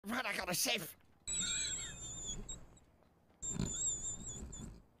Run, I got a safe.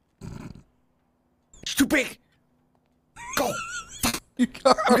 It's too big. Go. You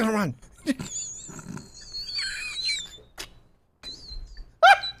go. I'm gonna run.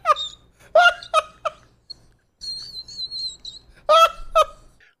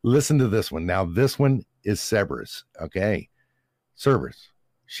 Listen to this one. Now, this one is Cerberus. Okay. Cerberus.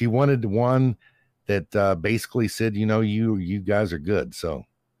 She wanted one that basically said, you know, you guys are good. So,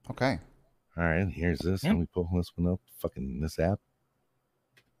 okay. All right. Here's this. Let me pull this one up. Fucking this app.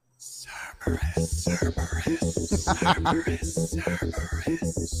 Cerberus, Cerberus, Cerberus,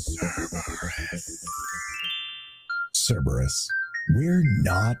 Cerberus, Cerberus. Cerberus, we're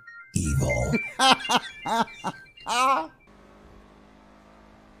not evil.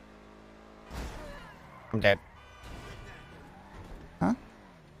 I'm dead. Huh?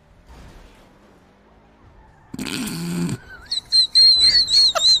 He's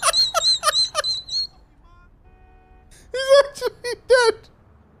actually dead.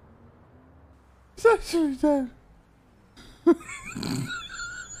 He's actually dead.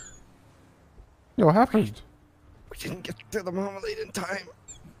 Yo, what happened? We didn't get to the marmalade in time.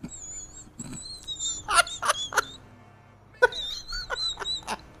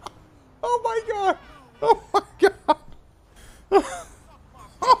 Oh my god! Oh my god!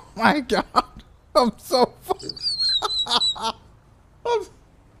 Oh my god! I'm so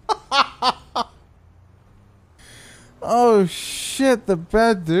Oh shit, the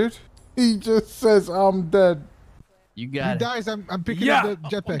bed, dude. He just says I'm dead. You got He it. dies, I'm picking up the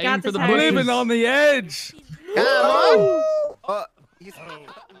jetpack. Aim for the Living bushes. on the edge. Come on. He's...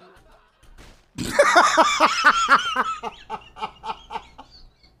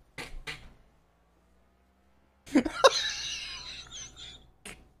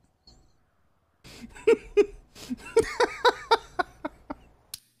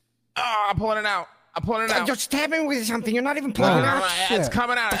 Oh, I'm pulling it out. I'm pulling it out. You're stabbing with something. You're not even pulling it out. It's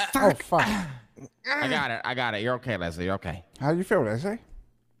coming out. Oh fuck. I got it. I got it. You're okay, Leslie. You're okay. How do you feel, Leslie?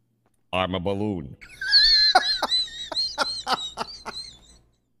 I'm a balloon.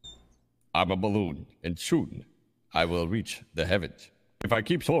 I'm a balloon, and soon I will reach the heavens. If I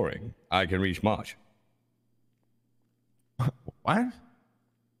keep soaring, I can reach Mars. What?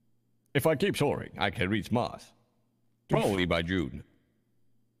 If I keep soaring, I can reach Mars. Probably by June.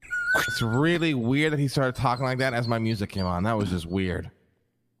 It's really weird that he started talking like that as my music came on. That was just weird.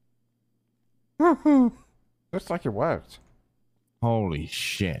 Looks like it worked. Holy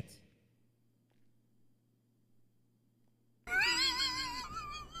shit.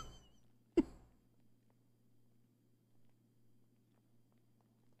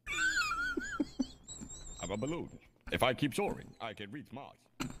 I'm a balloon. If I keep soaring, I can reach Mars.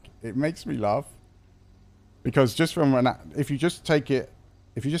 It makes me laugh because just from if you just take it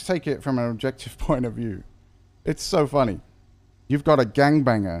from an objective point of view, it's so funny. You've got a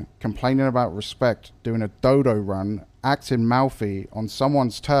gangbanger complaining about respect, doing a dodo run, acting mouthy on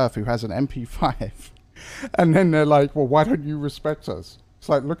someone's turf who has an MP5, and then they're like, "Well, why don't you respect us?" It's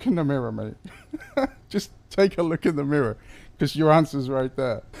like, look in the mirror, mate. Just take a look in the mirror, because your answer's right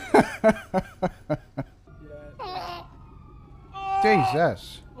there.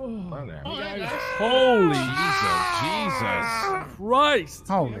 Jesus. Holy Jesus Christ.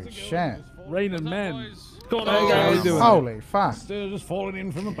 Holy shit. Raining men. Hey guys, Holy fuck. still just falling in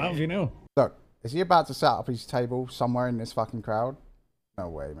from above, you know. Look, is he about to set up his table somewhere in this fucking crowd? No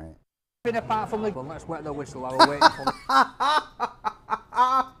way, mate. Apart from the... Well, let's wet the whistle while we're waiting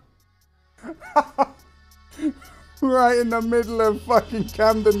for... Right in the middle of fucking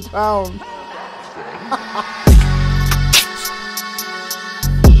Camden Town.